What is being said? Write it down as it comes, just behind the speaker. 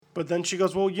But then she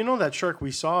goes, well, you know that shark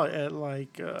we saw at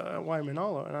like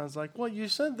Waimanalo. And I was like, well, you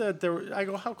said that there. I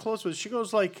go, how close was it? She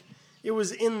goes, like, it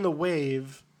was in the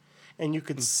wave, and you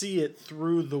could see it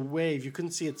through the wave. You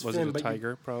couldn't see its Was fin, it a but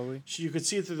tiger, probably? you could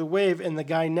see it through the wave. And the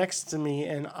guy next to me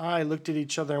and I looked at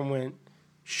each other and went,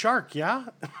 shark, yeah?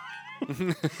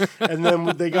 And then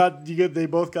they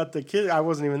both got the kid. I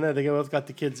wasn't even there. They both got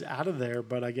the kids out of there,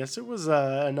 but I guess it was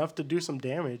enough to do some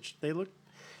damage.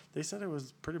 They said it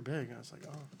was pretty big. I was like,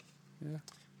 oh. Yeah.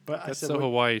 But That's I said,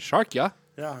 Hawaii shark, yeah?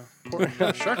 yeah.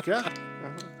 Shark, yeah.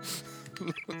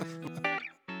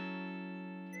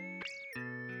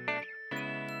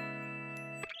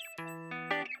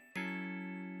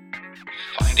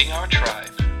 Finding Our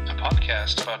Tribe, a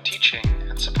podcast about teaching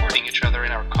and supporting each other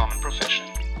in our common profession,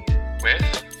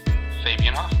 with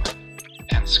Fabian Hoffman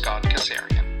and Scott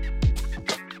Kazarian.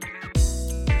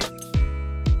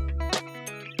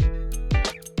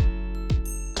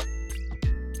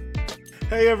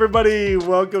 Hey everybody,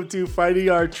 welcome to Finding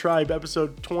Our Tribe,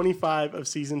 episode 25 of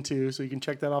season 2. So you can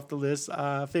check that off the list.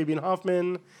 Fabian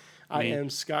Hoffman, I am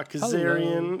Scott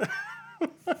Kazarian.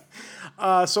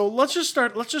 So let's just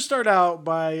start out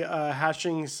by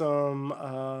hashing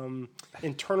some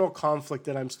internal conflict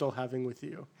that I'm still having with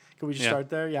you. Can we just start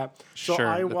there? Yeah. So Sure,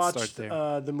 I let's watched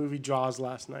start the movie Jaws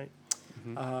last night.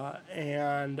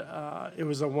 And it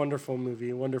was a wonderful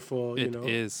movie, wonderful, It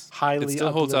is. highly It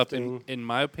still holds up. uplifting. In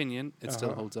my opinion, it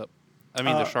still holds up. I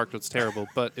mean, the shark looks terrible,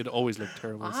 but it always looked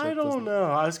terrible. So I it don't doesn't- know.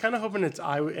 I was kind of hoping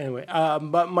anyway.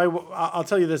 But I'll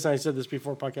tell you this, and I said this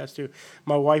before podcast too.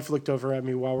 My wife looked over at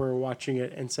me while we were watching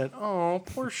it and said, "Oh,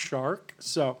 poor shark."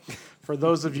 So, for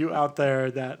those of you out there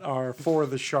that are for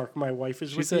the shark, my wife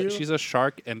is with you. She's a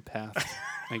shark empath,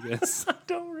 I guess. I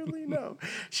don't really know.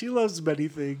 She loves many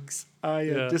things. I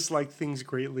dislike things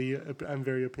greatly. I'm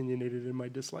very opinionated in my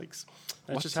dislikes.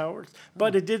 That's just how it works.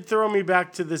 But it did throw me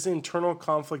back to this internal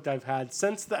conflict I've had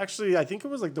since actually, I think it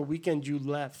was like the weekend you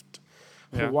left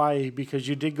Hawaii, because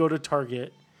you did go to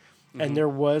Target and there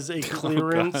was a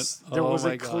clearance. God. There Oh was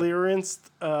my a God. clearance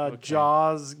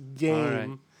Jaws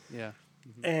game, Yeah.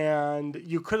 and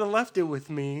you could have left it with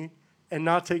me and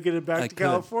not taken it back to could've.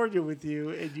 California with you,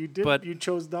 and you did. But You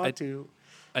chose not to.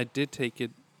 I did take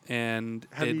it, and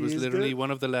Have it you was used literally it?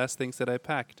 one of the last things that I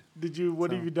packed. Did you?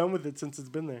 What have So- you done with it since it's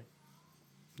been there?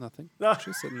 Nothing. No.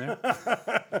 Just sitting there.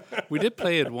 We did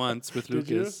play it once with Did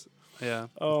you? Lucas. Yeah.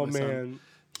 with Oh my son. man.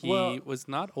 He Well- was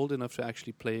not old enough to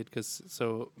actually play it,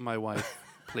 so my wife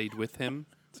played with him.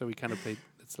 So we kind of played.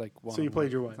 It's like one. So you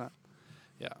played your wife.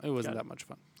 Yeah, it wasn't Got it. that much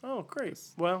fun. Oh great.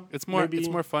 Well, It's more. maybe It's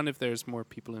more fun if there's more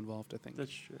people involved, I think.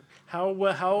 That's true. How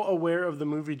aware of the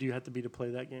movie do you have to be to play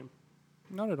that game?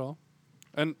 Not at all.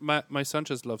 And my son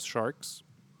just loves sharks,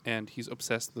 and he's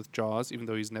obsessed with Jaws, even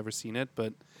though he's never seen it.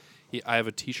 But I have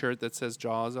a T-shirt that says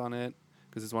Jaws on it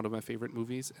because it's one of my favorite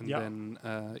movies. And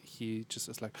then he just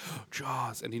is like,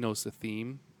 Jaws, and he knows the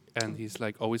theme, and he's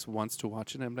like always wants to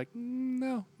watch it. And I'm like,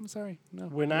 no, I'm sorry, no.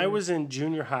 When I was in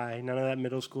junior high, none of that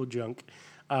middle school junk.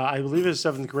 I believe it was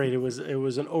 7th grade. It was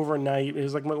an overnight. It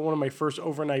was like one of my first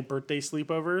overnight birthday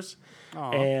sleepovers,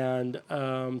 Aw.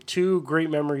 and 2 great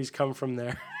memories come from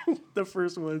there. The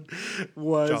first one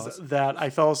was Jaws. that I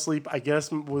fell asleep. I guess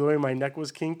the way my neck was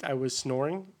kinked, I was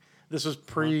snoring. This was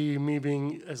pre me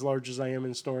being as large as I am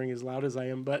and snoring as loud as I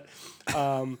am, but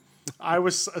I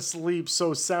was asleep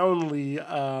so soundly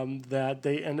that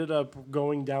they ended up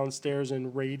going downstairs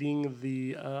and raiding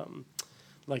the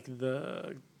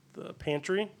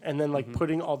pantry, and then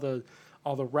putting all the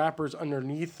wrappers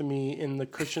underneath me in the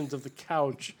cushions of the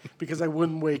couch because I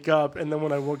wouldn't wake up. And then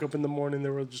when I woke up in the morning, they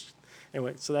were just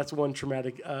anyway. So that's one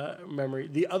traumatic memory.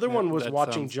 The other one was That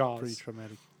watching sounds pretty Jaws.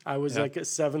 traumatic. I was like a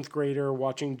 7th grader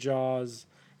watching Jaws,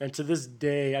 and to this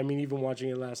day, I mean, even watching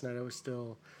it last night, I was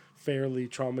still fairly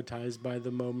traumatized by the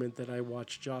moment that I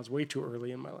watched Jaws way too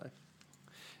early in my life.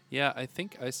 Yeah, I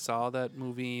think I saw that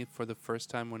movie for the first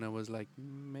time when I was like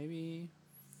maybe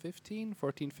 15,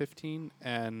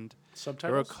 and Subtitles?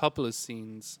 there were a couple of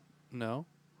scenes. No,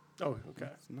 Oh, okay.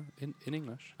 no in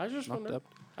English. I just not wondered.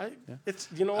 dubbed.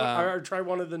 It's what our tribe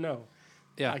wanted to know.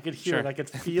 Yeah, I could hear it. I could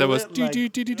feel there was it.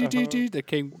 that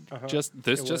came just It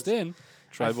just was. in.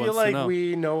 I Tribe feel wants like to know.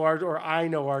 we know I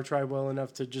know our tribe well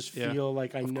enough to just Yeah, feel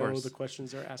like I of know course. the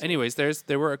questions they're asking. Anyways,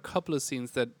 there were a couple of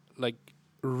scenes that like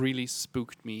really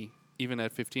spooked me. Even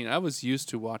at 15, I was used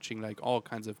to watching like all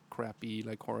kinds of crappy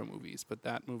like horror movies, but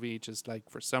that movie just like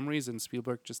for some reason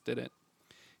Spielberg just did it.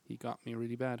 He got me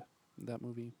really bad in that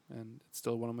movie, and it's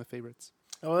still one of my favorites.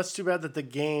 Oh, that's too bad that the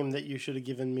game that you should have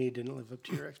given me didn't live up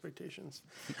to your expectations.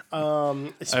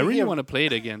 I really want to play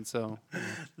it again, so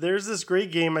There's this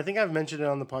great game. I think I've mentioned it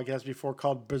on the podcast before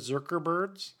called Berserker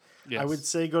Birds. I would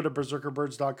say go to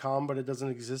berserkerbirds.com, but it doesn't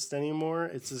exist anymore.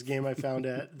 It's this game I found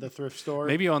at the thrift store.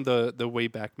 Maybe on the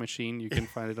Wayback Machine, you can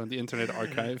find it on the Internet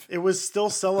Archive. It was still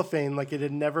cellophane, like it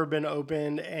had never been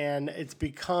opened, and it's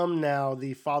become now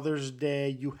the Father's Day,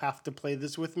 you have to play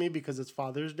this with me because it's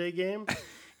Father's Day game.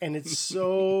 And it's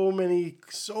so many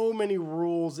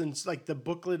rules, and it's like the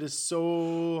booklet is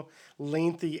so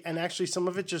lengthy, and actually some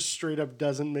of it just straight up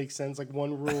doesn't make sense. Like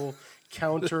one rule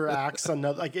counteracts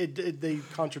another, like they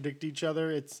contradict each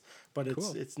other. It's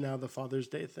now the Father's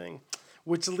Day thing,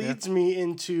 which leads me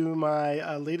into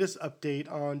my latest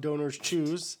update on Donors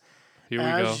Choose.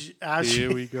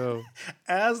 Here we go.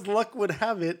 As luck would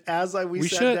have it, we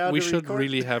should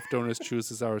really have Donors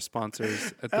Choose as our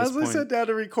sponsors at this point. As we sat down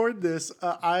to record this,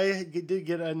 I did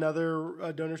get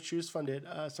another Donors Choose funded.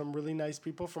 Some really nice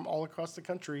people from all across the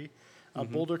country.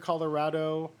 Boulder,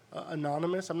 Colorado,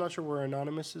 Anonymous. I'm not sure where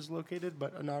Anonymous is located,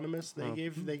 but Anonymous, they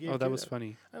gave. Oh, that was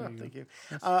funny. I don't think you.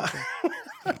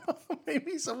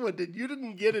 Maybe someone did. You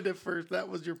didn't get it at first. That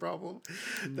was your problem.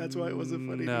 That's why it wasn't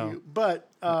funny to you. But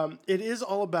it is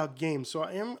all about games. So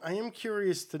I am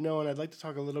curious to know, and I'd like to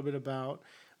talk a little bit about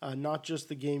not just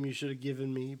the game you should have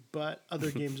given me, but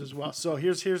other games as well. So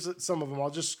here's some of them.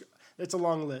 It's a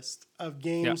long list of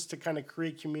games to kind of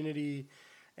create community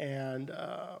and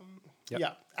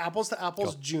Apples to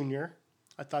Apples Junior.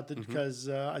 I thought that because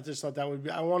I just thought that would be.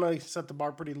 I want to set the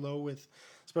bar pretty low with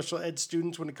special ed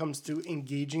students when it comes to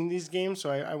engaging these games. So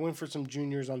I went for some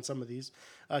juniors on some of these.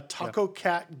 Taco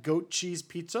Cat Goat Cheese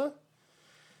Pizza.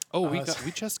 Oh, we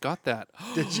just got that.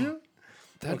 Did you?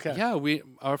 Okay. Yeah,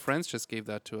 our friends just gave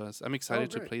that to us. I'm excited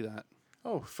to play that.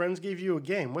 Oh, friends gave you a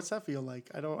game. What's that feel like?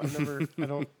 I don't.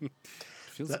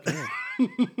 Feels good.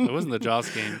 It wasn't the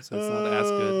Jaws game, so it's not as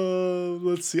good.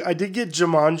 Let's see. I did get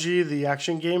Jumanji, the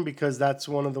action game, because that's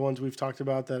one of the ones we've talked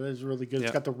about that is really good.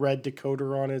 It's got the red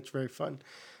decoder on it. It's very fun.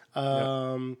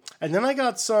 And then I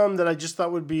got some that I just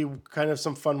thought would be kind of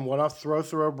some fun one-off. Throw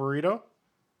Burrito.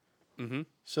 Mm-hmm.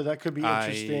 So that could be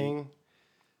interesting.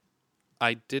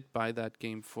 I did buy that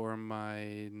game for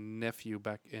my nephew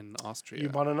back in Austria. You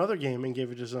bought another game and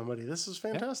gave it to somebody. This is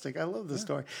fantastic. I love this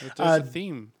story. There's a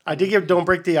theme. I did give Don't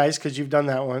Break the Ice because you've done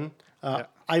that one.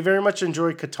 I very much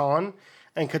enjoy Catan,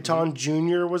 and Catan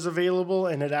Junior was available,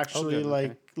 and it actually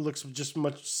looks just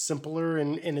much simpler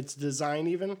in its design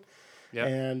even. Yeah.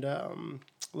 And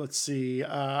let's see.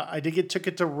 I did get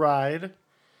Ticket to Ride.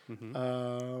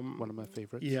 One of my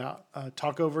favorites. Yeah.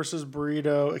 Taco versus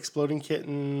Burrito, Exploding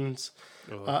Kittens.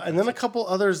 And then a couple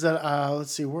others that,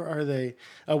 let's see, where are they?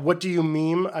 What Do You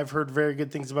Meme? I've heard very good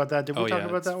things about that. Did we talk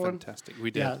about that one? Fantastic.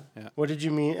 We did. Yeah. What Did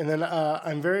You Mean? And then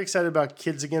I'm very excited about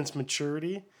Kids Against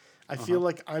Maturity. I feel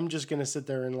like I'm just going to sit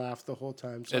there and laugh the whole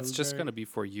time. So it's just going to be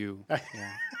for you.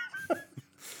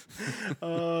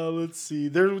 Let's see.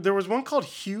 There was one called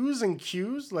Hues and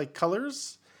Cues, like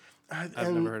colors. I've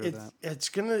never heard of that.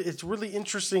 It's really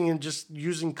interesting in just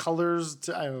using colors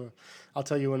to. I don't know. I'll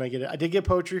tell you when I get it. I did get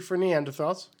poetry for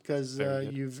Neanderthals because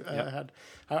you've had.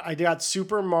 I got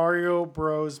Super Mario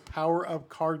Bros. Power Up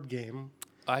card game.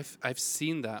 I've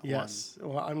seen that one. Yes.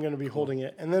 Well, I'm going to be holding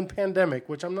it, and then Pandemic,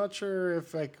 which I'm not sure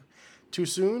if too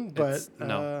soon, but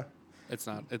no. It's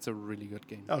not. It's a really good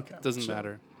game. Okay. It doesn't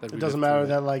matter. It doesn't matter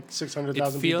that like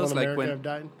 600,000 people in America have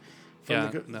died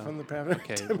from the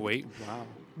pandemic. Okay, wait, wow.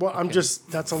 Well,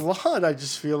 that's a lot. I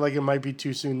just feel like it might be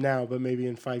too soon now, but maybe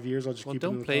in 5 years I'll just keep it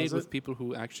in the closet. Don't play it with people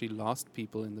who actually lost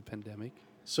people in the pandemic.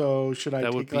 So should I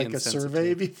take like a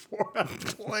survey before I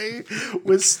play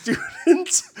with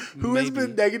students who has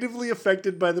been negatively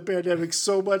affected by the pandemic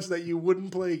so much that you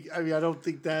wouldn't play? I mean, I don't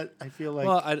think that. I feel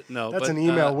like that's an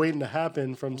email waiting to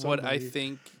happen from somebody. What I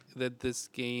think that this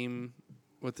game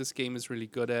is really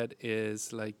good at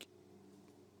is like,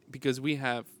 because we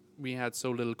had so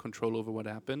little control over what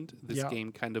happened. This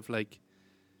game kind of like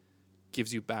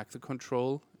gives you back the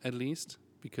control at least,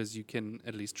 because you can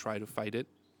at least try to fight it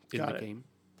in the game.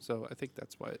 So I think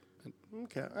that's why.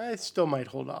 Okay, I still might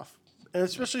hold off, and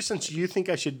especially since you think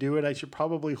I should do it, I should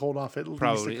probably hold off at least a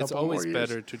couple more years. It's always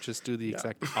better to just do the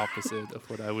exact opposite of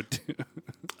what I would do.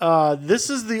 This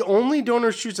is the only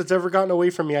Donors Choose that's ever gotten away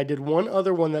from me. I did one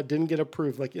other one that didn't get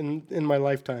approved, like in my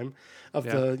lifetime of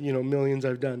the millions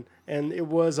I've done, and it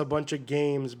was a bunch of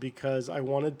games because I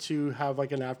wanted to have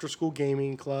like an after-school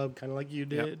gaming club, kind of like you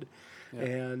did. Yep.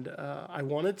 And I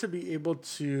wanted to be able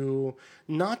to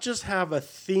not just have a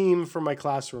theme for my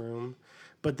classroom,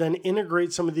 but then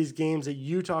integrate some of these games that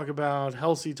you talk about,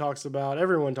 Halsey talks about,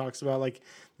 everyone talks about, like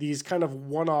these kind of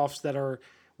one-offs that are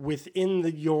within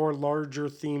your larger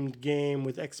themed game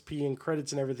with XP and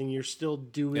credits and everything. You're still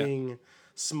doing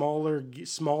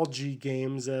small G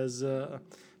games, as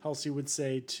Halsey would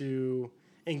say, to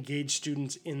engage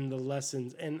students in the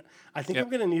lessons. And I think Yep.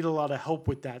 I'm going to need a lot of help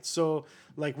with that. So,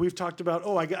 like we've talked about,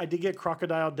 I did get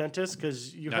Crocodile Dentist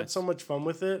because you had Nice. so much fun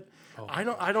with it. Oh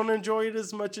I don't enjoy it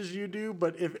as much as you do,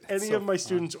 but if any so of my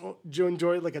fun. students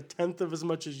enjoy it like a tenth of as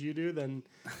much as you do, then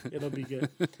it'll be good.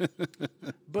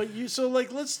 But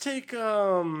let's take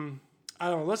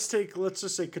let's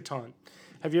just say Catan.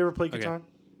 Have you ever played Okay. Catan?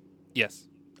 Yes.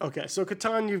 Okay, so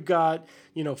Catan, you've got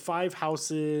 5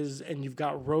 houses and you've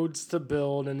got roads to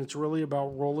build, and it's really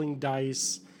about rolling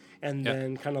dice and Yeah.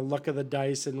 then kind of luck of the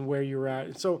dice and where you're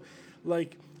at. So,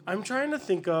 like, I'm trying to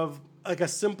think of like a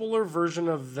simpler version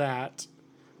of that,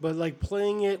 but like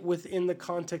playing it within the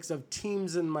context of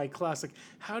teams in my class. Like,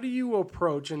 how do you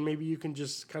approach? And maybe you can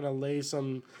just kind of lay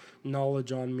some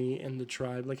knowledge on me and the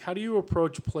tribe. Like, how do you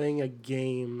approach playing a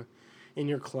game in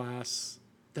your class?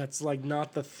 That's like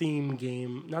not the theme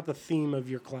game, not the theme of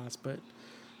your class, but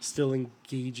still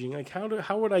engaging. Like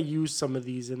how would I use some of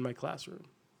these in my classroom?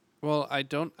 Well, I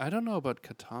don't know about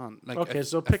Catan. Like, Okay,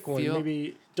 so I pick one. feel-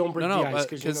 Maybe don't break No, the no, ice but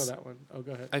because you know 'cause that one. Oh,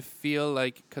 go ahead. I feel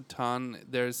like Catan.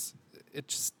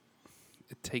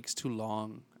 It takes too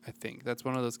long. I think that's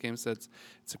one of those games it's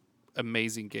an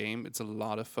amazing game. It's a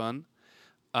lot of fun.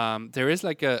 There is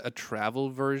like a travel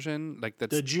version, like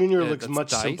that's The junior looks that's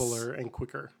much dice. simpler and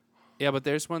quicker. Yeah, but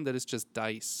there's one that is just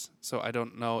dice. So I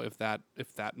don't know if that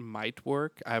might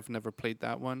work. I have never played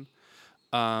that one.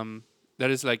 That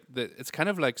is like it's kind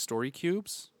of like story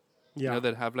cubes. Yeah.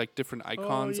 That have like different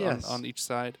icons yes. on each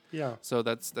side. Yeah. So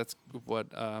that's what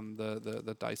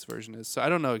the dice version is. So I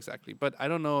don't know exactly, but I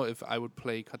don't know if I would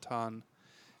play Catan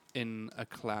in a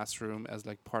classroom as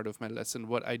like part of my lesson.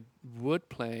 What I would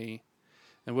play,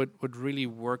 and what really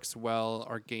works well,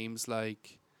 are games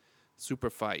like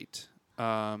Super Fight,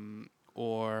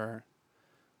 or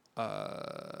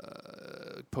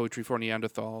Poetry for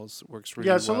Neanderthals works really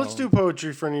well. Yeah, so let's do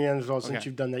poetry for Neanderthal since Okay.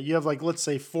 you've done that. You have like let's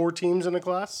say 4 teams in a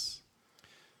class.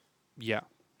 Yeah.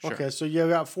 Sure. Okay, so you've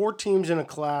got 4 teams in a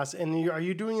class, and are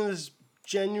you doing this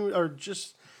genuine or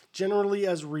just generally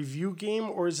as a review game,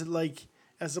 or is it like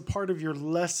as a part of your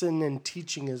lesson and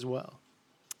teaching as well?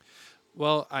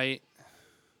 Well, I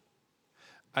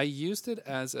used it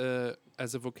as a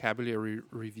vocabulary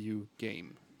review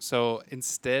game. So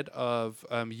instead of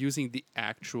using the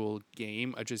actual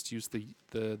game, I just used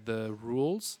the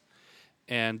rules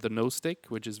and the no stick,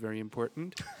 which is very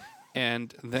important.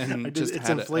 And then It's just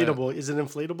had inflatable. Is it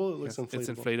inflatable? It looks yes, inflatable. it's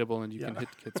inflatable, and you can Yeah. hit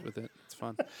kids with it. It's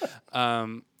fun.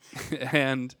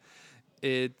 And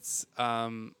it's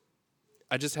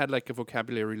I just had like a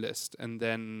vocabulary list, and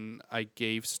then I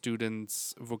gave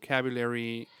students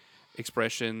vocabulary,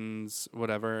 expressions,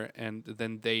 whatever, and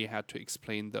then they had to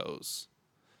explain those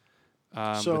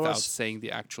without saying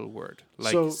the actual word,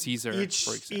 like so Caesar, for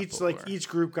example. each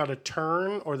group got a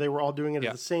turn, or they were all doing it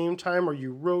Yeah. at the same time, or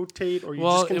you rotate, or you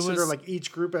Well, just it consider was- like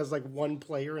each group as like one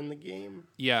player in the game.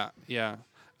 Yeah.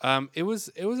 It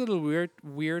was a little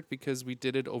weird because we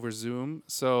did it over Zoom,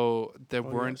 so there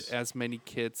weren't yes. as many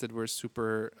kids that were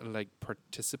super like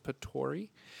participatory.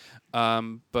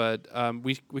 But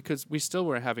we still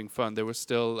were having fun. There were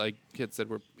still like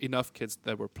enough kids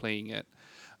that were playing it.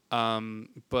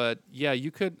 But yeah, you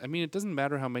could. I mean, it doesn't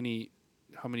matter how many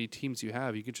teams you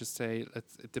have. You could just say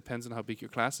it depends on how big your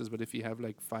class is. But if you have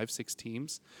like 5-6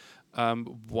 teams,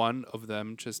 one of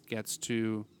them just gets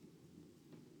to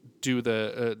do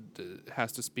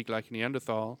has to speak like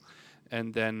Neanderthal,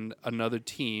 and then another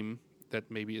team that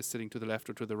maybe is sitting to the left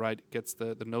or to the right gets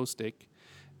the no stick,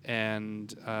 and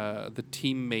the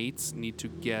teammates need to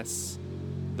guess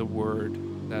the word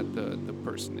that the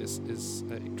person is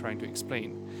trying to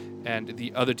explain, and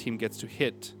the other team gets to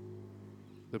hit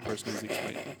the person who's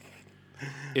explaining.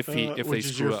 If they Which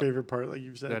is screw your up, favorite part, like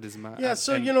you've said. that is my Yeah,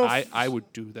 so, and you know, I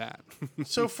would do that.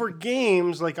 So for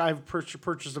games, like I've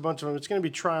purchased a bunch of them. It's going to be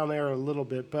trial and error a little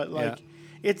bit, but like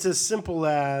it's as simple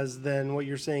as then what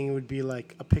you're saying. It would be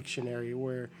like a Pictionary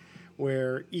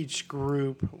where each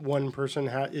group, one person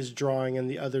is drawing and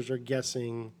the others are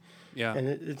guessing. Yeah, And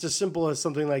it's as simple as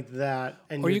something like that.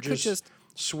 And or you're you could just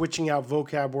switching out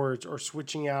vocab words or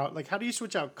switching out, like, how do you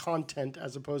switch out content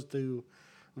as opposed to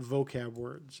vocab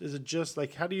words? Is it just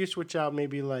like, how do you switch out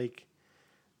maybe like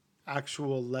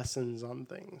actual lessons on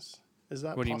things? Is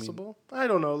that What do you mean? possible? I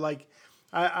don't know. Like,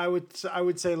 I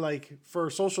would say like for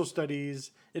social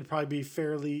studies, it'd probably be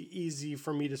fairly easy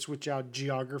for me to switch out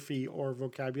geography or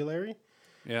vocabulary.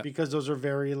 Yeah. Because those are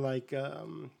very like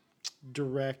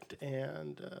direct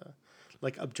and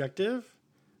like objective.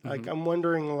 Like I'm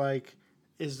wondering like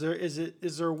is there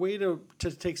a way to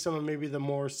take some of maybe the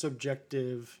more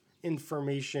subjective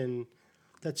information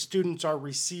that students are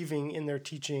receiving in their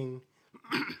teaching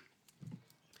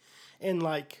and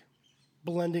like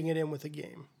blending it in with a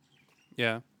game?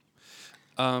 Yeah.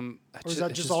 Or is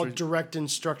that just all direct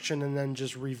instruction and then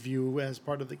just review as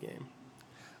part of the game?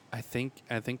 I think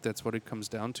that's what it comes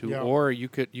down to. Yeah. Or you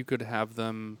could have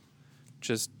them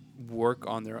just work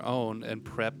on their own and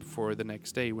prep for the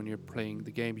next day when you're playing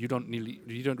the game. You don't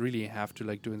really have to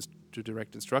like do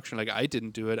direct instruction. Like I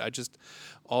didn't do it.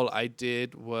 All I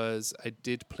did was I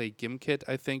did play GimKit,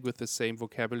 I think, with the same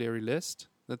vocabulary list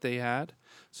that they had,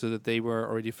 so that they were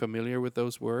already familiar with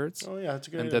those words. Oh yeah, that's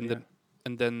a good idea. idea.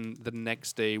 And then the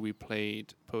next day we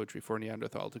played Poetry for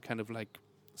Neanderthal to kind of like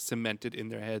cement it in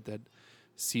their head that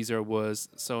Caesar was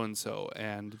so-and-so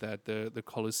and that the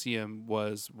Colosseum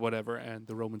was whatever and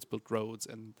the Romans built roads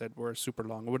and that were super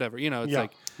long or whatever. It's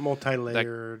like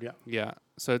multi-layered. Yeah.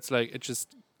 So it's like it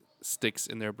just sticks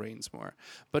in their brains more.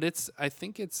 But I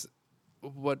think it's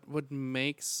what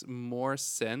makes more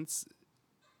sense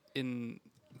in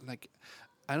like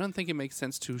I don't think it makes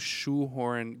sense to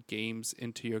shoehorn games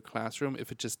into your classroom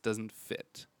if it just doesn't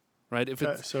fit, right?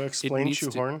 So explain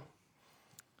shoehorn.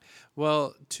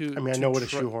 Well, I know what a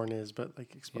shoehorn is, but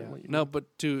like explain what you mean. No,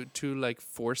 but to like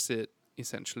force it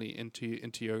essentially into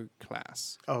your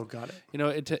class. Oh, got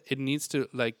it. It needs to,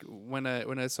 like when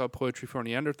I saw Poetry for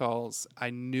Neanderthals, I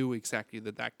knew exactly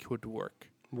that could work.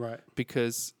 Right.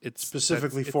 Because it's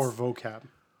specifically for vocab.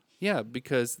 Yeah,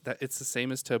 because it's the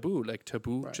same as Taboo. Like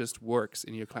Taboo just works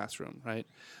in your classroom, right?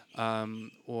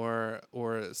 Or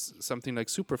something like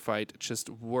Super Fight just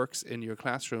works in your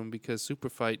classroom because Super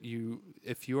Fight,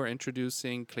 if you are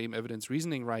introducing claim evidence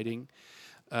reasoning writing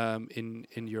in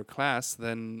your class,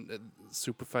 then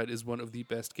Super Fight is one of the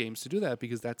best games to do that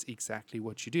because that's exactly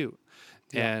what you do.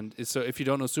 Yeah. And so if you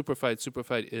don't know Super Fight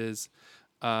is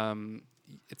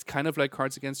it's kind of like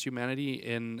Cards Against Humanity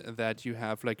in that you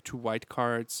have like 2 white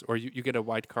cards, or you get a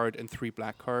white card and 3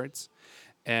 black cards.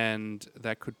 And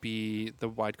that could be, the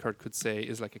white card could say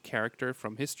is like a character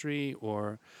from history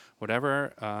or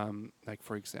whatever. Like,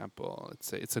 for example, let's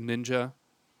say it's a ninja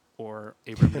or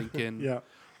Abraham Lincoln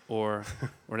or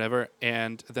whatever.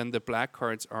 And then the black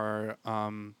cards are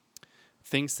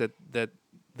things that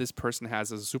this person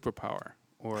has as a superpower.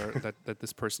 Or that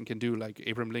this person can do, like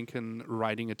Abraham Lincoln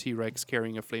riding a T-Rex,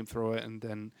 carrying a flamethrower, and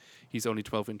then he's only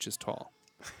 12 inches tall,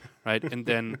 right? And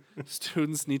then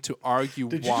students need to argue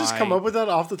why. Did you just come up with that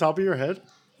off the top of your head?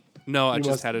 No, I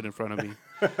just had it in front of me.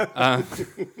 I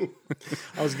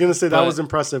was going to say that was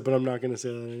impressive, but I'm not going to say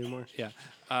that anymore. Yeah.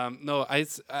 No,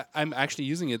 I'm actually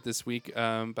using it this week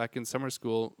back in summer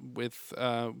school with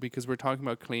because we're talking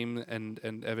about claim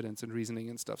and evidence and reasoning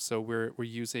and stuff. So we're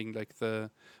using like the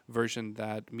version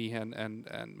that Meehan and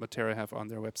Matera have on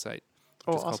their website.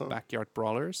 Oh, it's awesome. called Backyard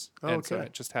Brawlers. Oh, and so I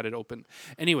just had it open.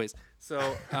 Anyways,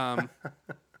 so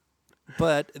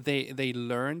but they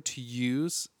learn to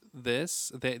use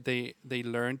this. They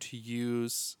learn to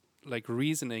use like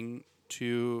reasoning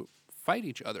to fight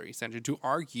each other, essentially, to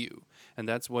argue. And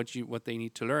that's what they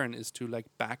need to learn is to like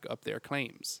back up their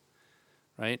claims.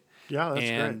 Right? Yeah, that's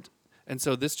great. And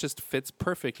so this just fits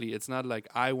perfectly. It's not like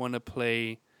I want to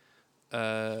play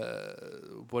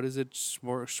what is it?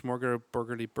 Schmorger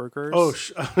Burgerly Burgers? Oh,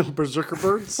 Berserker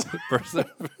Birds?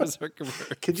 Berserker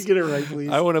Birds. Could you get it right, please?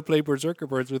 I want to play Berserker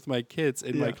Birds with my kids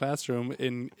in my classroom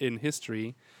in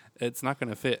history. It's not going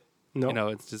to fit. No.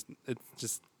 It's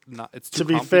just not. It's too to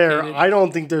be fair, I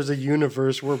don't think there's a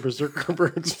universe where Berserker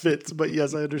Birds fits, but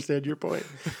yes, I understand your point.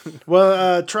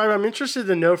 Well, Tribe, I'm interested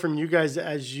to know from you guys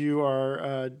as you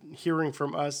are hearing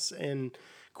from us and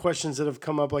questions that have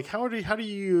come up, like how do you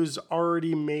use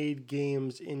already made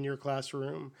games in your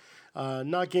classroom?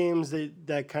 Not games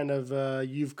that kind of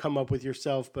you've come up with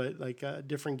yourself, but like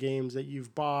different games that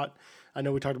you've bought. I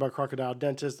know we talked about Crocodile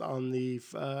Dentist on the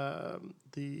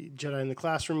Jedi in the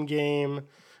Classroom game,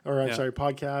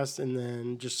 podcast, and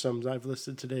then just some I've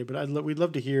listed today. But we'd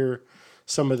love to hear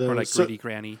some of those. Or like Gritty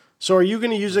Granny. So are you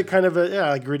going to use it kind of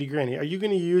like Gritty Granny? Are you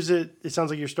going to use it? It sounds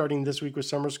like you're starting this week with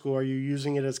summer school. Are you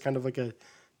using it as kind of like a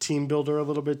team builder a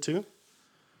little bit too?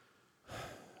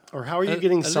 Or how are you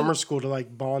getting summer school to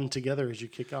like bond together as you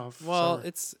kick off? Well,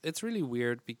 summer? it's really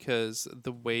weird because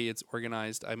the way it's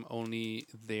organized, I'm only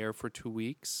there for 2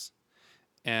 weeks,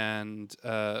 and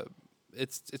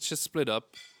it's just split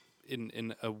up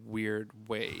in a weird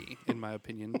way, in my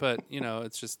opinion. But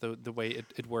it's just the way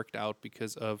it worked out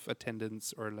because of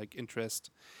attendance or like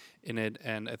interest in it,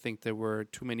 and I think there were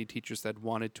too many teachers that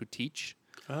wanted to teach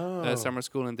summer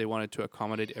school, and they wanted to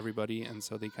accommodate everybody, and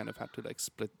so they kind of had to like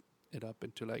split it up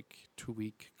into like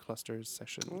 2-week clusters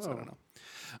sessions. I don't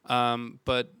know.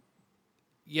 But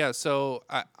yeah, so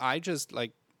I just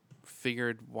like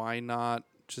figured why not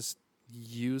just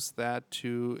use that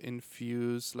to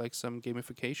infuse like some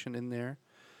gamification in there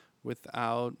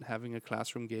without having a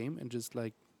classroom game and just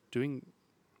like doing.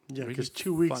 Yeah, really because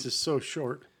 2 weeks fun- is so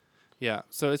short. Yeah,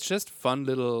 so it's just fun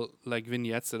little like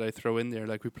vignettes that I throw in there.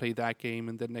 Like we play that game,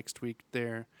 and then next week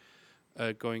they're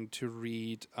going to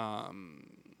read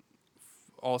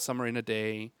All Summer in a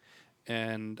Day,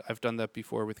 and I've done that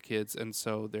before with kids, and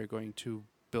so they're going to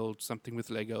build something with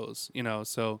Legos, you know.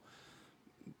 So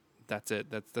that's it.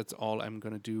 That's all I'm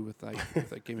gonna do with like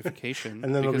gamification,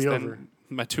 And then it'll because be then over.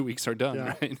 my 2 weeks are done,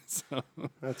 Yeah. right? So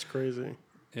That's crazy.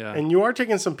 yeah. And you are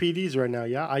taking some PDs right now,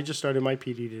 yeah? I just started my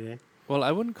PD today. Well,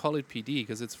 I wouldn't call it PD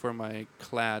because it's for my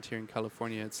CLAD here in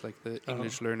California. It's like the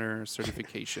English learner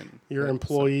certification. Your So-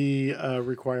 employee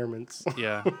requirements.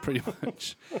 yeah, pretty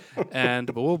much. And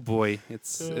oh boy,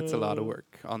 it's a lot of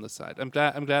work on the side. I'm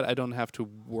glad I don't have to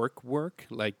work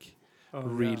like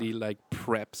really like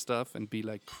prep stuff and be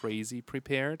like crazy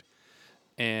prepared.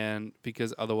 And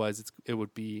because otherwise it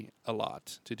would be a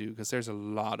lot to do, because there's a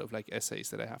lot of like essays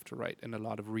that I have to write and a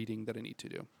lot of reading that I need to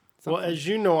do. Well, as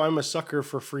you know, I'm a sucker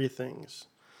for free things.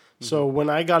 So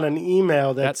when I got an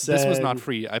email that said... This was not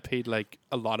free. I paid like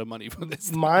a lot of money for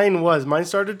this. Mine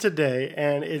started today,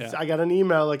 and it's. Yeah. I got an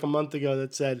email like a month ago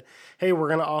that said, hey, we're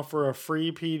going to offer a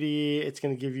free PD. It's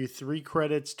going to give you 3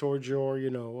 credits towards your,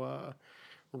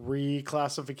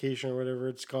 reclassification or whatever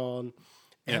it's called.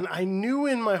 Yeah. And I knew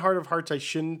in my heart of hearts I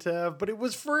shouldn't have, but it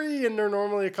was free, and they're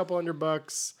normally a couple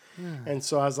 $100. And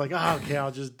so I was like, okay,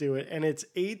 I'll just do it. And it's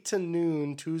 8 to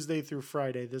noon, Tuesday through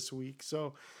Friday this week.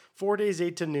 So 4 days,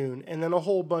 8 to noon. And then a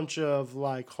whole bunch of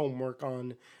like homework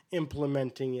on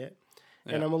implementing it.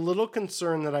 Yeah. And I'm a little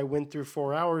concerned that I went through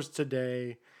 4 hours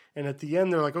today. And at the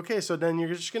end, they're like, okay, so then you're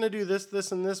just going to do this,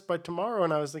 this, and this by tomorrow.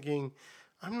 And I was thinking,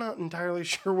 I'm not entirely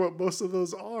sure what most of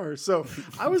those are. So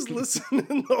I was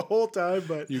listening the whole time,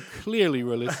 but You clearly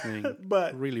were listening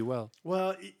But- really well.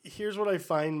 well, here's what I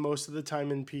find most of the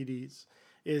time in PDs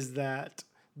is that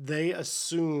they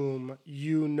assume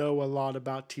you know a lot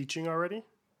about teaching already.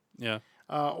 Yeah.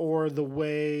 Or the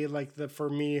way, for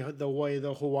me, the way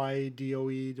the Hawaii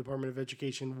DOE, Department of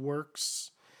Education, works,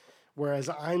 whereas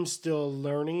I'm still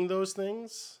learning those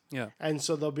things. Yeah. And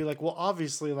so they'll be like, well,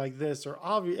 obviously like this, or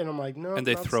obvious, and I'm like, no. And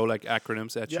they not throw like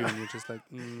acronyms at you, Yeah. and you're just like,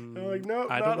 I'm like, no,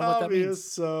 I not don't know what that obvious. means.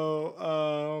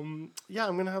 So, yeah,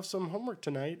 I'm going to have some homework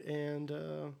tonight. And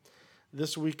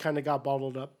this week kind of got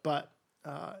bottled up, but,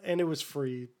 and it was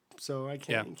free. So I yeah,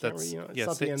 can't, that's it's yeah.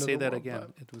 not the end of Say the that world, again.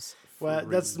 but- It was. Well,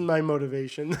 that's free. my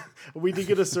motivation. We did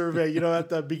get a survey. At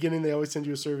the beginning, they always send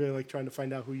you a survey, like trying to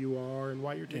find out who you are and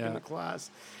why you're taking Yeah. the class.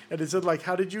 And it said, like,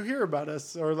 how did you hear about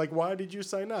us? Or, like, why did you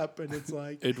sign up? And it's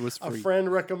like, It was a free.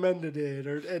 friend recommended it.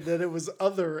 And then it was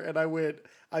other. And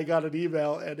I got an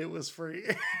email, and it was free.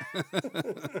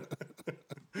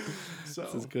 So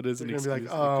It's as good as they're an gonna be like,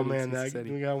 excuse, oh, as good as man,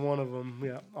 necessity." we got one of them.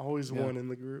 Yeah, always Yeah. one in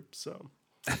the group. So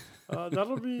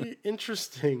that'll be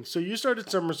interesting. So you started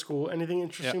summer school. Anything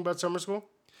interesting about summer school?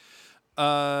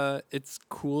 It's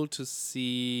cool to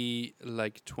see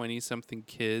like 20-something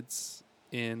kids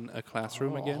in a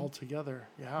classroom again. All together.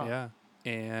 Yeah. Yeah.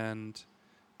 And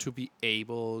to be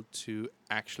able to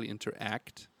actually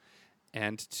interact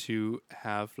and to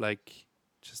have like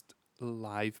just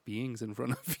live beings in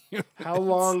front of you. How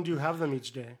long do you have them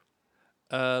each day?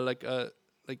 Like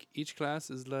each class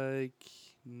is like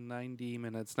 90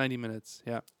 minutes.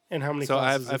 Yeah. And how many So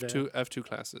I classes have a day? I have two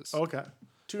classes. Okay.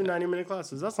 2 90-minute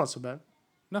classes. That's not so bad.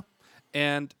 No.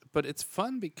 But it's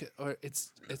fun because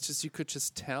it's just you could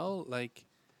just tell like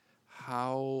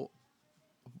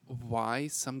why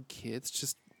some kids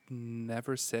just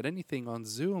never said anything on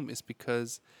Zoom is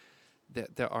because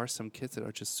there are some kids that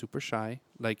are just super shy.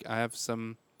 Like I have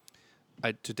some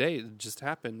today it just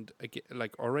happened again,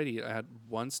 like already I had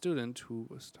one student who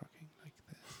was talking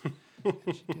like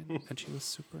this and she was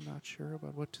super not sure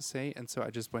about what to say, and so I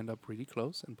just went up really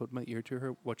close and put my ear to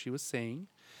her what she was saying.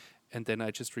 And then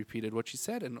I just repeated what she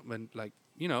said, and when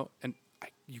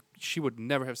she would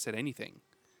never have said anything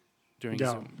during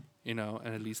Zoom, and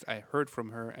at least I heard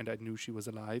from her, and I knew she was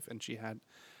alive, and she had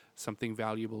something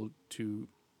valuable to,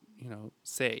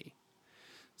 say.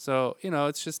 So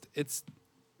it's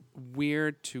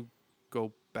weird to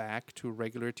go back to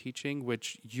regular teaching,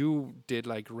 which you did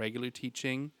like regular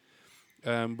teaching,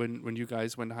 when you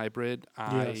guys went hybrid.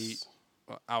 Yes.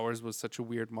 Ours was such a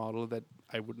weird model that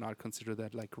I would not consider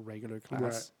that like regular class.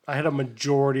 Right. I had a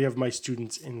majority of my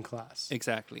students in class.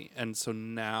 Exactly. And so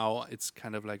now it's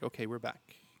kind of like, okay, we're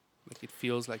back. Like it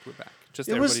feels like we're back. Just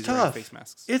It was everybody's wearing tough. face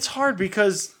masks. It's hard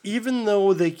because even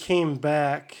though they came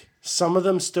back, some of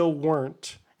them still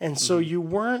weren't. And so you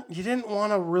didn't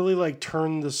want to really like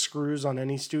turn the screws on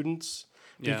any students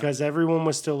because everyone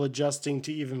was still adjusting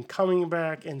to even coming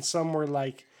back, and some were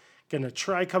like going to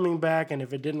try coming back, and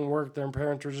if it didn't work, their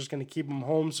parents were just going to keep them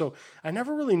home. So I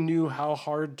never really knew how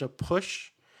hard to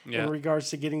push in regards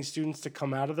to getting students to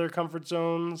come out of their comfort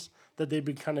zones that they've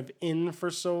been kind of in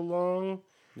for so long.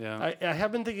 Yeah. I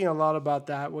have been thinking a lot about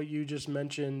that, what you just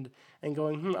mentioned, and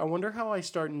going, I wonder how I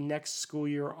start next school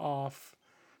year off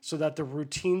so that the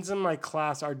routines in my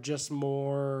class are just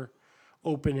more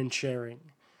open and sharing.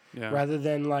 Yeah. Rather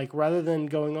than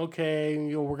going, okay,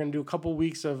 we're going to do a couple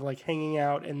weeks of like hanging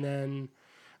out and then,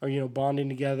 or, bonding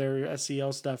together,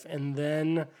 SEL stuff. And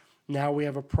then now we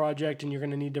have a project and you're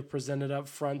going to need to present it up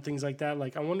front, things like that.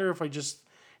 Like, I wonder if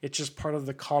it's just part of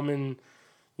the common,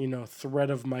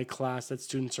 thread of my class that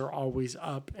students are always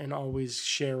up and always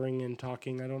sharing and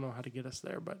talking. I don't know how to get us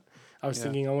there, but I was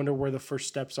thinking, I wonder where the first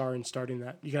steps are in starting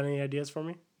that. You got any ideas for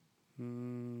me?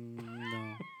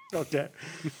 No. Okay.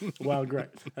 Well, great.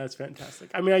 That's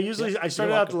fantastic. I mean, I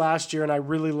started out last year and I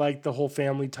really liked the whole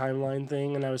family timeline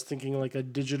thing. And I was thinking like a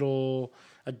digital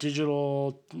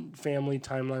family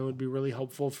timeline would be really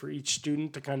helpful for each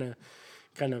student to kind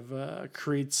of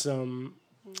create some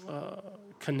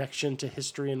connection to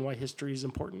history and why history is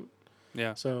important.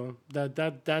 Yeah. So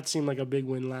that seemed like a big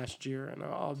win last year, and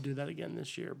I'll do that again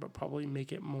this year, but probably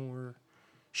make it more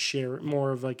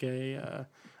of like a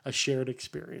shared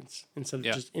experience instead of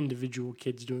just individual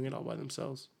kids doing it all by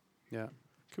themselves. Yeah.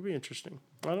 Could be interesting.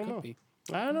 I don't know. Be.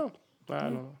 I don't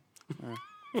know.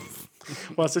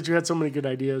 Well, since you had so many good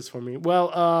ideas for me.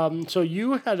 Well, so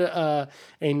you had an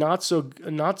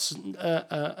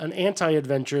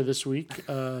anti-adventure this week.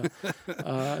 Do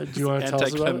you want to tell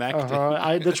us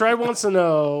about it? The tribe wants to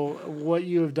know what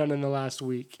you have done in the last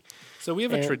week. So we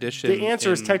have a tradition. The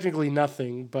answer is technically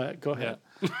nothing, but go ahead.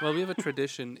 Yeah. Well, we have a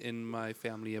tradition in my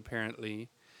family, apparently,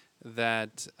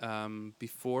 that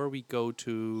before we go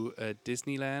to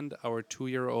Disneyland, our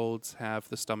 2-year-olds have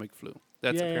the stomach flu.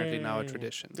 That's apparently now a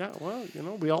tradition. Yeah, well,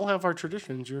 we all have our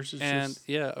traditions. Yours is ours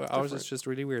different. is just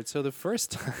really weird. So the first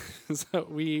time, so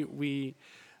it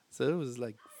was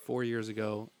like 4 years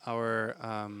ago. Our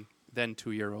then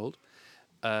 2-year-old,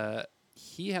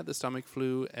 he had the stomach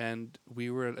flu, and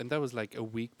that was like a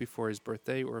week before his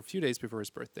birthday or a few days before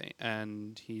his birthday,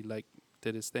 and he like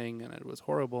did his thing, and it was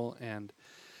horrible, and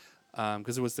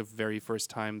because it was the very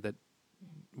first time that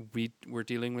we were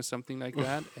dealing with something like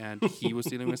that, and he was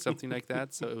dealing with something like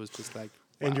that, so it was just like,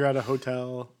 wow. And you're at a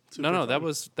hotel. No, that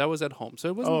was at home, so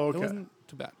it wasn't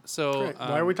too bad. So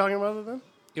why are we talking about it then?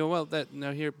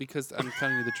 Because I'm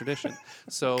telling you the tradition.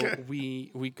 So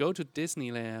we go to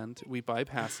Disneyland, we buy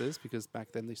passes, because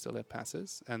back then they still had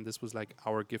passes, and this was like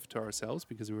our gift to ourselves,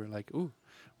 because we were like, ooh,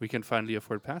 we can finally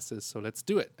afford passes, so let's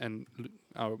do it. And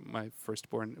my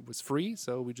firstborn was free,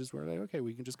 so we just were like, okay,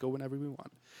 we can just go whenever we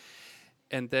want.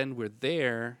 And then we're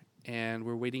there, and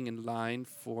we're waiting in line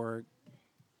for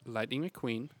Lightning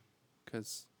McQueen,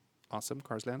 because awesome,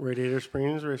 Cars Land. Radiator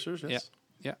Springs Racers, yes.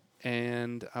 Yeah.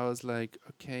 And I was like,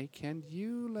 okay, can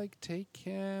you like take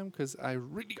him? Because I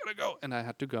really gotta go. And I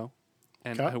had to go.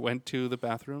 And I went to the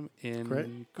bathroom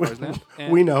in Cars Land.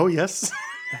 We know, yes.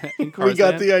 In Cars we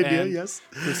got Land, the idea, yes.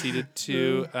 Proceeded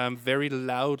to very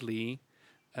loudly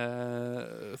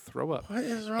throw up. What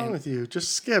is wrong with you?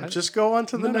 Just skip. Just go on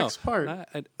to the next part.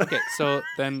 Okay, so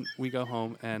then we go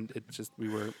home, and we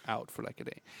were out for like a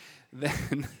day.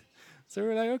 Then, so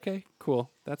we're like, okay,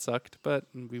 cool. That sucked, but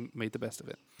we made the best of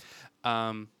it.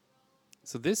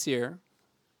 So this year,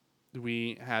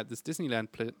 we had this Disneyland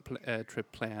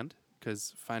trip planned,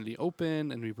 because finally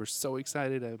open, and we were so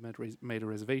excited. I made a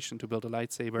reservation to build a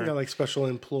lightsaber. We got like special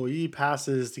employee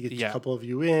passes to get a couple of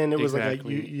you in. It was like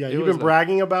you've been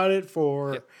bragging about it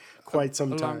for quite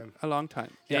some time. A long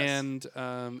time. Yes.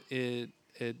 And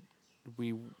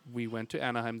we went to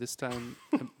Anaheim this time.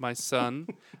 My son,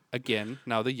 again,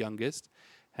 now the youngest,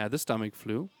 had the stomach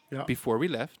flu before we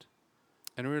left.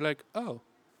 And we were like, oh,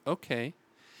 okay.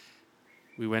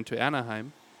 We went to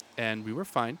Anaheim, and we were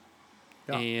fine.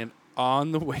 Yeah. And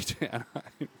on the way to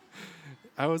Anaheim,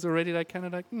 I was already like kind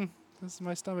of like,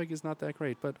 my stomach is not that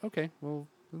great, but okay, we'll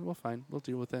fine, we'll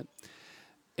deal with it.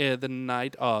 The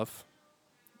night of,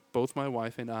 both my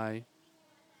wife and I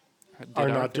are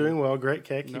not doing well. Great,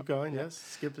 okay, keep going. Yes,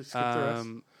 skip the rest.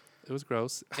 It was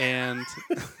gross, and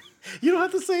you don't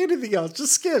have to say anything else.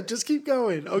 Just skip. Just keep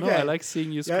going. Okay. No, I like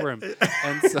seeing you squirm.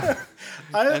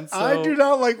 I do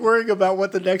not like worrying about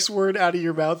what the next word out of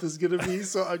your mouth is going to be,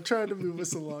 so I'm trying to move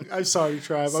us along. I'm sorry,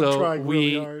 Tribe. I'm trying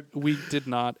really hard. We did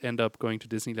not end up going to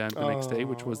Disneyland the next day,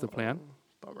 which was the plan.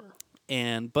 Bummer.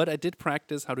 But I did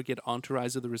practice how to get onto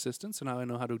Rise of the Resistance, so now I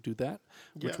know how to do that,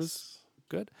 which was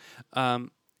good.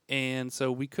 And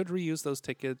so we could reuse those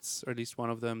tickets, or at least one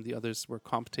of them. The others were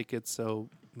comp tickets, so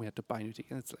we had to buy new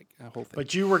tickets. It's like a whole thing.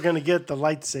 But you were going to get the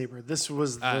lightsaber. This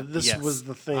was the Yes. was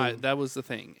the thing. That was the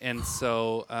thing. And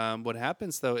so what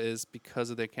happens, though, is because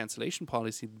of their cancellation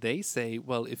policy, they say,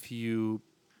 well, if you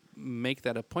make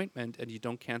that appointment and you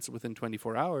don't cancel within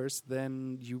 24 hours,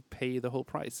 then you pay the whole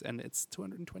price, and it's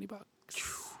 $220.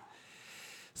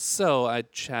 So I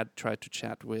tried to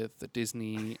chat with the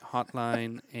Disney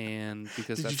hotline, and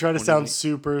because Did that's you try to the sound only-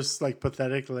 super like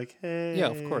pathetic, like hey? Yeah,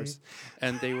 of course.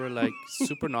 And they were like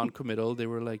super non-committal. They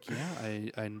were like, yeah,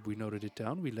 we noted it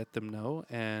down. We let them know,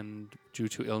 and due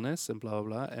to illness and blah,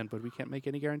 blah, blah. But we can't make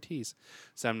any guarantees.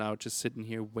 So I'm now just sitting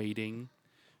here waiting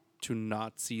to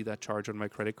not see that charge on my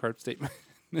credit card statement.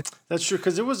 That's true,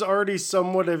 because it was already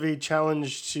somewhat of a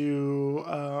challenge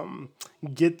to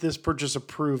get this purchase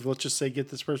approved. Let's just say get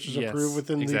this purchase Yes, approved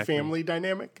within exactly. the family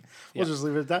dynamic. We'll Yeah. just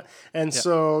leave it at that. And Yeah.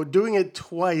 so doing it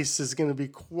twice is going to be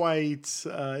quite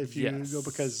if you Yes. go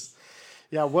because.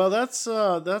 Yeah, well, that's quite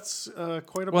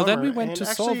a Well, then bummer. we went And to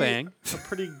actually, Solvang. a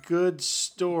pretty good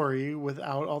story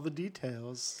without all the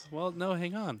details. Well, no,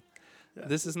 hang on.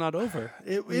 This is not over.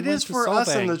 It We is went to for us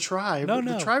and Solvang. the tribe. No.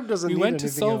 The tribe doesn't we need went to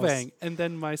anything else. Solvang, and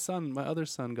then my other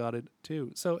son got it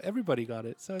too. So everybody got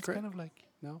it. So it's Great. kind of like,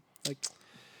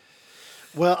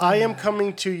 Well, I am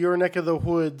coming to your neck of the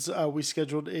woods. We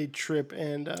scheduled a trip,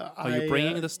 and you're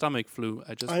bringing the stomach flu.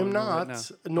 I just I'm wanna know right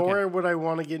not, now. nor Okay. would I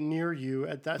want to get near you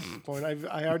at that point.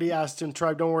 I already asked him,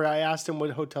 Tribe, don't worry. I asked him what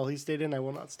hotel he stayed in. I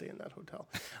will not stay in that hotel.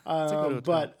 It's a good hotel.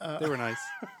 But they were nice.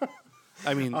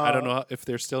 I mean, I don't know if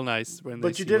they're still nice when.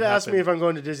 But you did ask me if I'm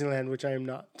going to Disneyland, which I am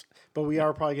not. But we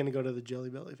are probably going to go to the Jelly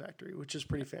Belly factory, which is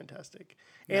pretty fantastic.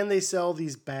 And they sell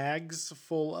these bags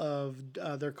full of,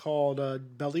 they're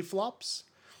called belly flops.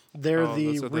 They're Oh, the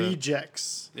those are the-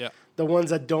 rejects. Yeah, The ones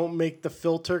that don't make the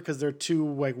filter because they're too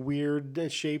like weird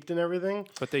shaped and everything.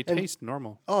 but they And- taste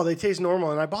normal. Oh, they taste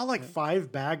normal. And I bought like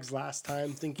 5 bags last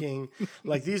time thinking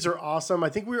like these are awesome. I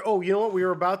think you know what? We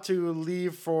were about to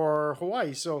leave for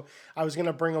Hawaii. So I was going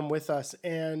to bring them with us.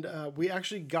 And we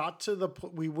actually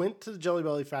we went to the Jelly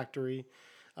Belly factory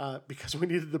because we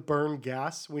needed to burn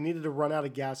gas. We needed to run out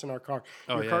of gas in our car.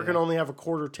 Your car can only have a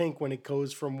quarter tank when it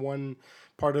goes from one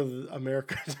part of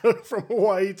America from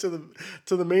Hawaii to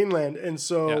the mainland. And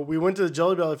so we went to the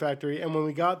Jelly Belly factory, and when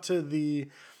we got to the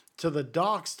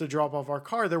docks to drop off our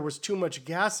car, there was too much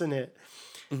gas in it.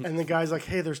 And the guy's like,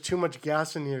 hey, there's too much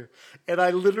gas in here. And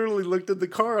I literally looked at the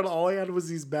car, and all I had was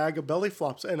these bag of belly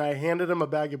flops. And I handed him a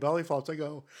bag of belly flops. I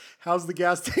go, how's the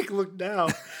gas tank look now?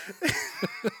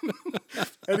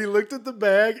 And he looked at the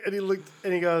bag, and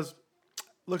he goes,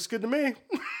 looks good to me.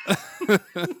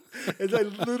 And I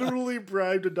literally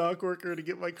bribed a dock worker to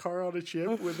get my car on a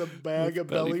ship with a bag of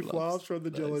belly flops from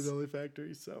the Jelly Belly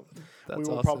factory. So we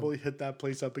will awesome. probably hit that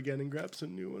place up again and grab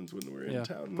some new ones when we're in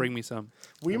town. Bring me some.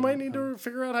 We might need to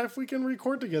figure out if we can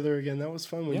record together again. That was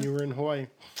fun when you were in Hawaii.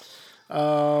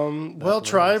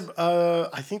 Tribe,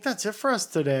 I think that's it for us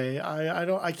today.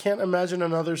 I can't imagine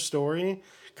another story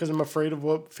because I'm afraid of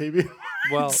what Fabian.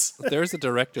 Well, there's a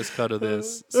director's cut of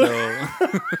this, so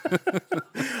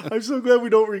I'm so glad we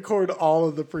don't record all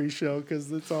of the pre-show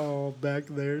because it's all back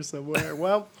there somewhere.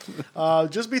 Well,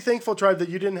 just be thankful, Tribe, that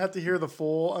you didn't have to hear the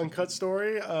full uncut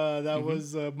story. That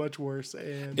was much worse.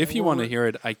 And if you want to hear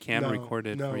it, I can record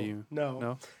it for you.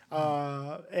 No.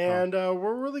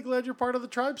 We're really glad you're part of the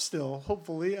tribe still,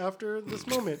 hopefully, after this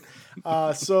moment.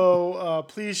 So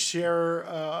please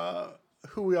share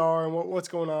who we are and what's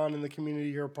going on in the community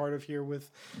you're a part of here with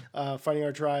Finding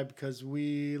Our Tribe, because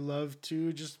we love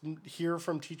to just hear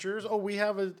from teachers. Oh, we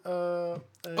have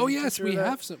yes, we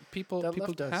have some people. that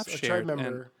People left us, have a tribe shared.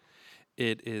 member. And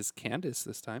it is Candace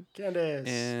this time. Candace.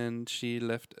 And she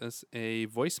left us a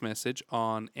voice message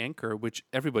on Anchor, which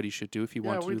everybody should do if you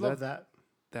want to we'd do love that.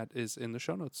 that. That is in the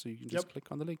show notes, so you can just click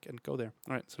on the link and go there.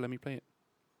 All right, so let me play it.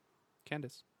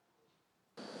 Candace.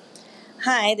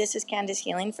 Hi, this is Candace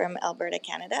Healing from Alberta,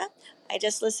 Canada. I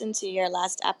just listened to your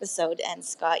last episode, and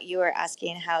Scott, you were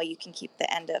asking how you can keep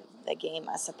the end of the game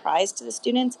a surprise to the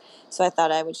students, so I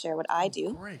thought I would share what I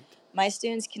do. Great. My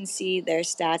students can see their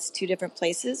stats 2 different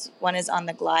places. One is on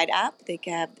the Glide app.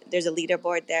 There's a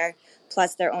leaderboard there,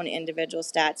 plus their own individual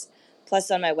stats. Plus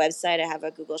on my website, I have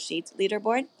a Google Sheets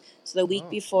leaderboard. So the week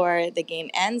before the game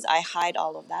ends, I hide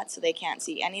all of that so they can't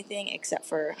see anything except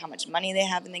for how much money they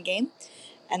have in the game.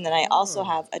 And then I also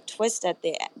have a twist at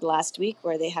the last week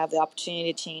where they have the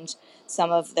opportunity to change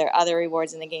some of their other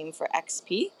rewards in the game for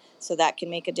XP. So that can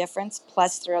make a difference.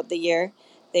 Plus, throughout the year,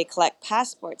 they collect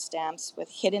passport stamps with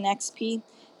hidden XP.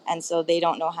 And so they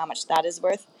don't know how much that is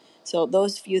worth. So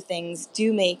those few things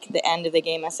do make the end of the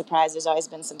game a surprise. There's always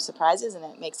been some surprises, and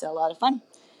it makes it a lot of fun.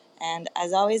 And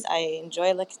as always, I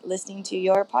enjoy listening to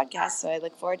your podcast, so I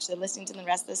look forward to listening to the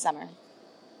rest of the summer.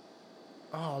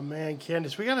 Oh, man,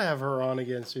 Candace, we got to have her on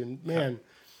again soon. Man,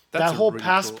 That's that whole really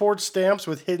passport stamps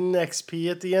with hidden XP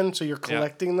at the end, so you're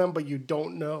collecting them, but you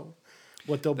don't know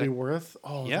what they'll be worth.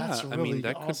 Oh, that's really I mean,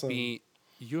 that awesome. could be...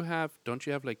 Don't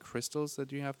you have like crystals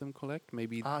that you have them collect?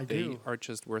 Maybe they are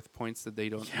just worth points that they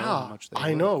don't know how much they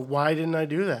I know. Why didn't I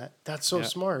do that? That's so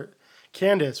smart.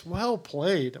 Candace, well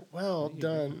played. Well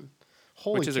done.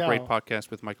 Holy Which is cow. a great podcast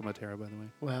with Michael Matera, by the way.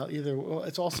 Well,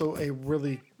 it's also a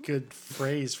really good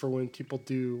phrase for when people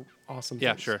do awesome things.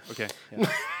 Yeah, sure. Okay. Yeah.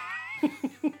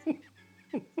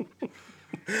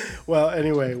 Well,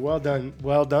 anyway, well done.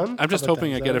 Well done. I'm just How about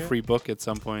hoping that? I Is get that a it? free book at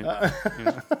some point.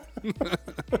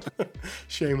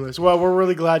 Shameless. Well, we're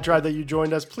really glad, Tribe, that you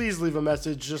joined us. Please leave a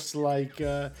message just like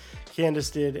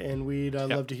Candace did, and we'd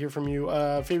love to hear from you.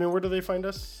 Fabian, where do they find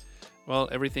us? Well,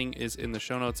 everything is in the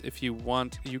show notes. If you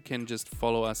want, you can just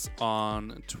follow us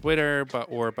on Twitter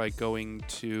or by going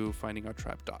to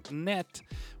findingourtribe.net.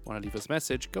 Want to leave us a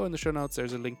message, go in the show notes.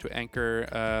 There's a link to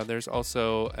Anchor. There's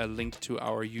also a link to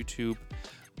our YouTube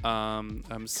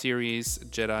series,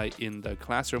 Jedi in the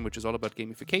Classroom, which is all about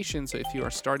gamification. So if you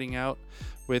are starting out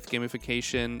with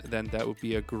gamification, then that would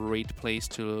be a great place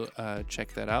to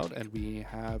check that out. And we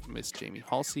have Miss Jamie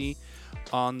Halsey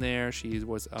on there. She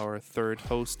was our third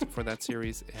host for that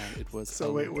series, and it was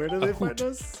Where do they find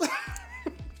us?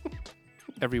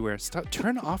 Everywhere.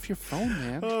 Turn off your phone,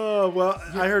 man. Oh, well,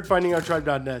 I heard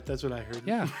findingourtribe.net. That's what I heard.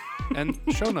 Yeah, and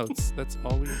show notes. That's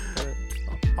all we got.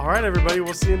 All right, everybody.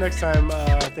 We'll see you next time.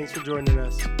 Thanks for joining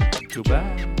us.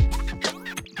 Goodbye.